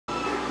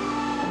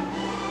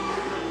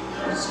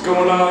What's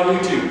going on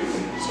YouTube?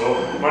 So,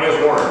 my name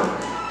is Warren.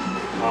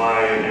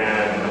 I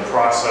am in the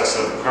process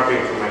of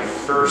prepping for my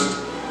first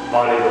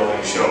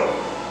bodybuilding show.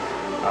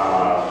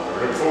 I've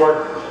heard it before,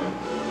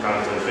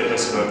 got into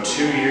fitness about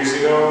 2 years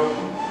ago,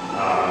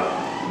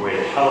 weighed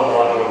a hell of a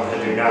lot more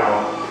than I do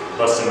now,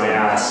 busted my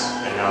ass,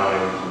 and now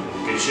I'm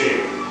in good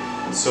shape.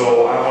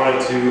 So I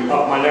wanted to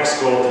up my next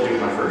goal to do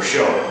my first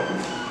show.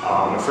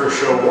 My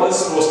first show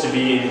was supposed to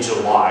be in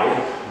July,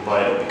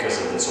 but because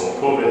of this whole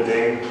COVID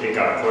thing, it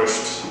got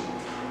pushed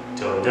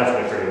till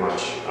indefinite pretty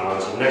much.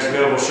 So the next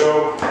available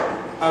show,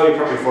 I'll be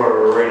prepping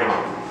for right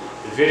now.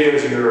 The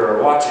videos you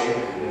are watching,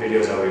 the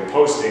videos I'll be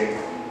posting,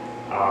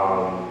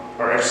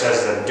 are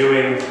exercises I'm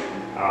doing.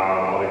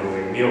 I'll be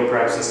doing meal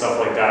preps and stuff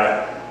like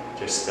that.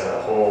 Just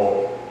the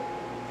whole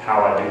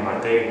how I do my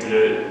thing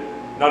to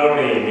not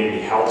only maybe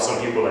help some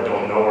people that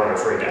don't know or are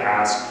afraid to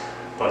ask,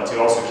 but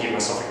to also keep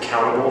myself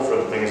accountable for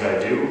the things I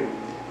do.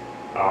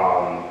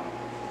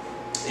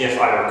 If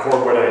I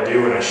record what I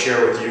do and I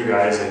share with you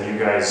guys and you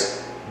guys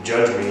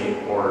judge me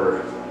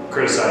or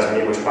criticize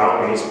me, which by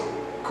all means,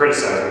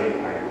 criticize me.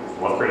 I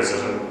love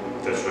criticism.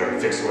 That's where I can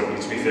fix what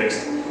needs to be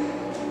fixed.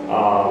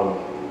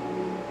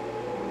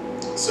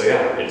 So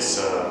yeah, it's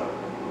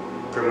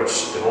pretty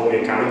much to hold me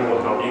accountable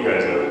and help you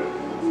guys out.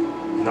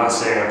 I'm not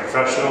saying I'm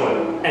professional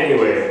in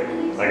any way.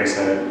 Like I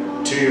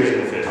said, 2 years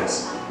into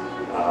fitness.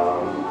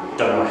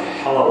 Done a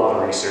hell of a lot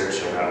of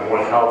research. I got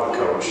one hell of a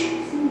coach.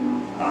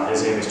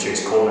 His name is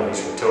Chase Coleman.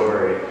 He's from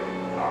Tilbury.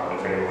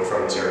 If anyone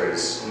from this area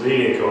is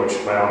leading coach,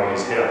 by all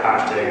means hit up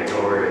hashtag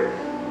Tilbury,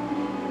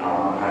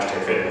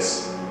 hashtag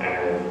fitness,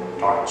 and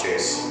talk to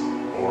Chase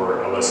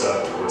or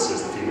Alyssa. Alyssa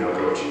is the female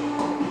coach.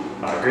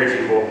 Great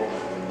people,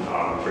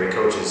 great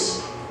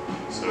coaches.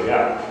 So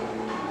yeah.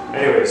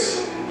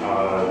 Anyways,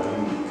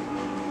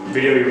 the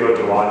video you're about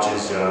to watch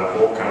is a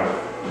whole kind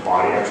of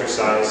body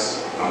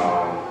exercise.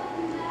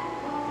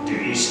 Do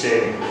each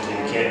thing until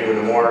you can't do it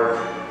anymore.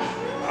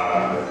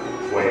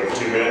 Wait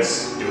 2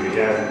 minutes, do it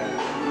again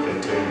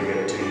until you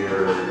get to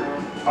your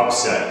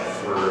upset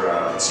for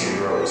seated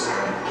rows.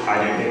 I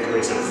do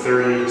increments of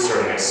 30,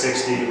 starting at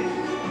 60.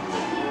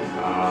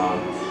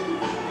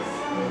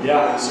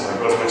 Yeah, so I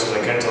go as much as I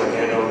can until I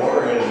can't no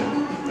more,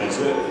 and that's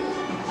it.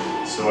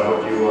 So I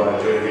hope you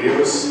enjoy the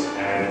videos,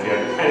 and if you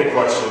have any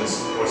questions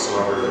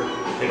whatsoever,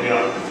 hit me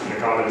up in the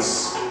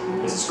comments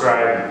and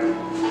subscribe,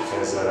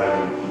 because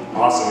I'm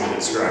awesome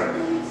to subscribe.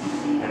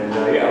 And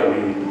yeah,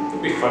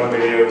 it'll be fun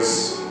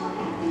videos,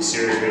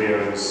 serious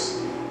videos,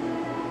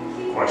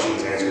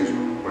 questions, answers,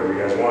 whatever you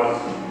guys want.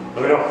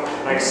 Let me know.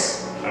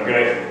 Thanks. Have a good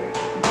night.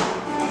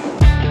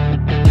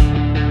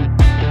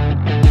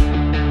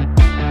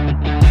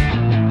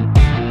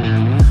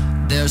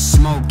 There's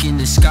smoke in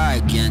the sky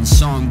again,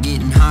 so I'm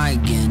getting high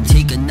again.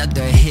 Take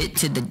another hit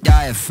to the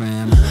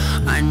diaphragm.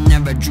 I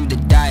never drew the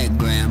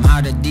diagram,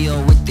 how to deal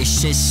with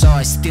this shit, so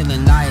I still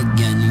and lie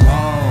again.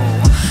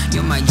 Whoa,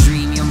 you're my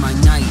dream, you're my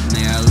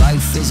nightmare.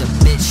 Life is a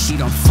bitch, she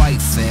don't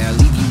fight fair.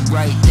 Leave you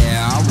right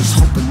there, I was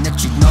hoping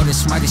that you'd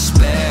notice my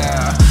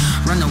despair.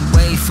 Run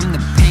away from the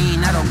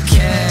pain, I don't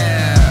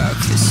care.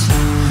 Cause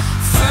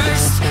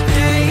first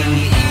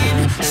day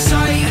in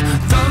sight,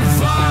 the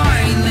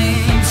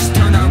violence.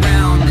 Turn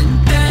around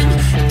and then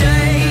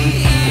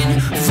they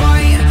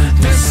invite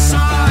the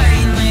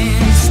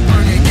silence.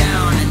 Burn it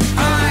down, and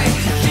I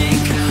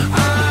think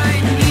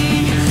I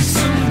need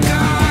some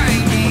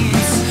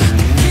guidance.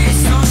 The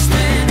kids don't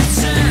stand a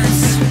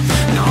chance.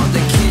 No,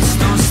 the kids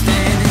don't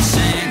stand a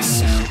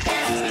chance.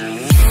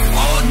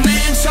 Old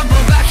man,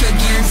 trouble back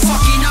again,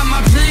 fucking up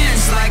my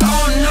plans like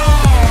oh no,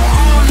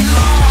 oh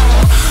no.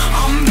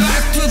 I'm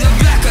back to the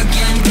black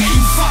again,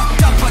 getting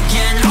fucked up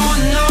again, oh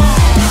no,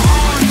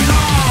 oh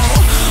no.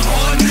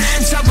 Old man,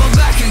 trouble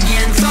back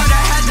again, thought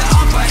I had the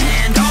upper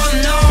hand, oh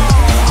no,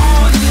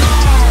 oh no.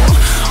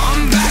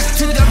 I'm back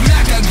to the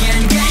black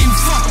again, getting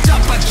fucked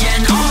up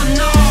again, oh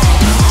no,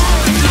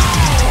 oh no.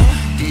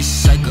 This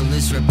cycle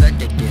is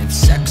repetitive,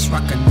 sex,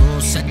 rock and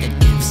roll,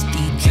 sedatives,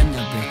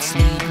 degenerates,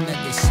 need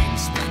medicine,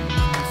 spend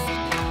money.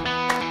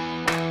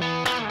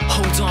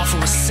 Hold on for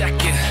a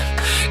second.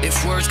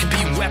 If words can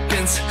be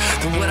weapons,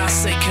 then what I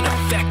say can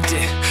affect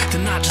it.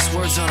 They're not just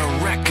words on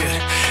a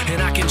record,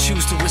 and I can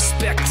choose to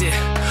respect it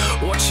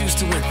or choose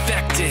to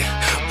infect it.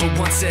 But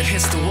once it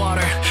hits the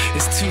water,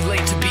 it's too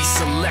late to be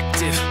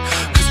selective.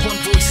 Cause one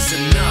voice is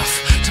enough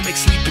to make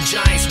sleeping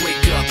giants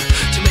wake up,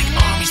 to make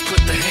armies put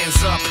their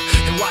hands up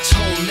and watch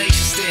whole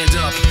nations stand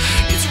up.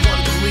 It's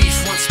one belief,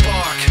 one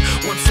spark,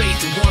 one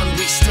faith and one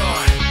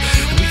restart,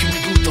 and we can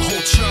reboot the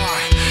whole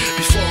chart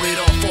before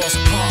it all falls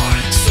apart.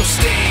 So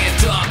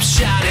stand up,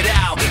 shout it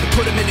out, and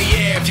put them in the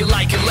air if you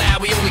like it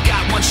loud. We only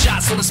got one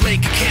shot, so let's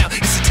make it count.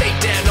 It's a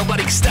takedown,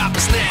 nobody can stop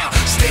us now.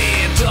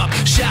 Stand up,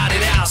 shout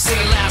it out, sing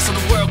it loud so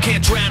the world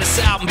can't drown us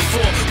out. And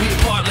before we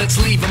depart, let's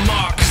leave a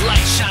mark, cause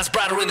light shines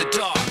brighter in the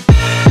dark.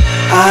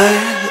 I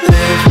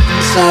live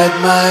inside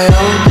my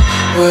own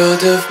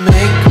world of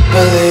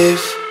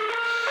make-believe.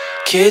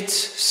 Kids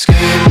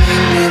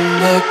screaming in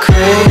the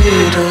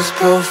cradles,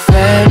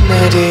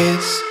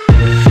 profanities.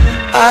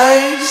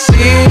 I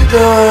see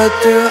the world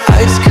through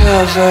ice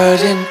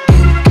covered in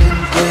ink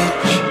and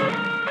bleach.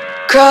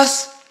 Cross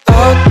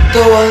out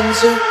the ones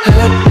who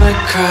heard my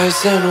cries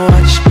and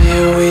watched me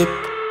weep.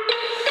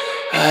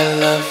 I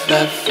love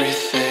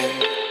everything.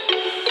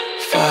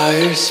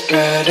 Fire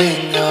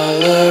spreading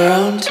all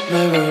around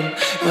my room.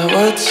 My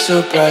world's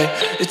so bright,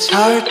 it's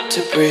hard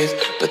to breathe,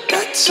 but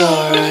that's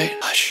alright.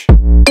 Hush.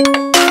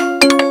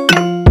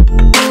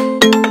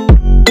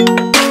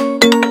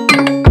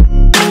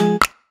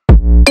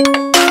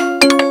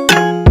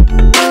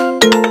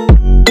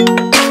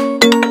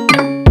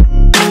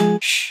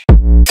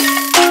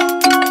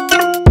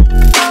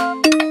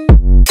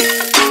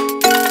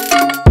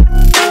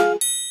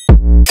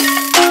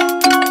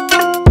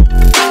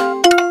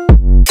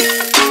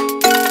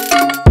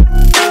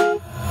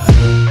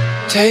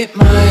 Tape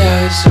my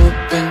eyes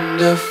open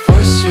to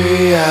force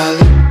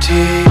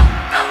reality.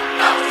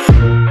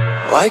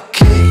 Why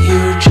can't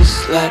you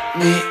just let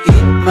me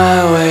eat my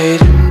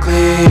weight in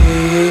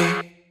glee?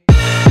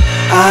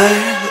 I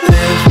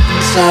live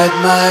inside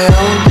my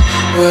own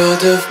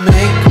world of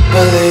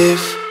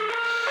make-believe.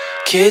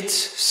 Kids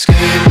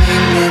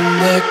screaming in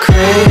their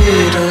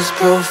cradles,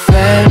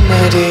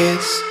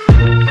 profanities.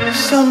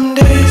 Some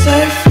days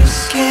I feel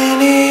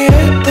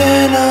skinnier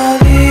than all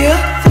the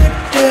other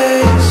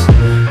days.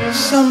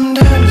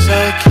 Sometimes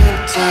I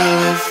can't tell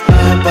if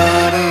my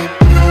body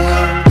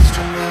belongs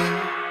to me.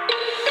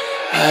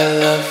 I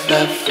love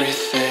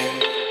everything.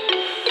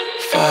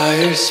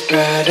 Fire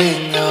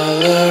spreading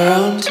all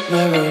around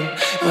my room.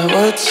 My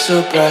world's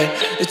so bright,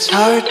 it's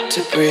hard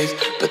to breathe,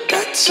 but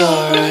that's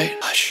alright.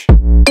 Hush.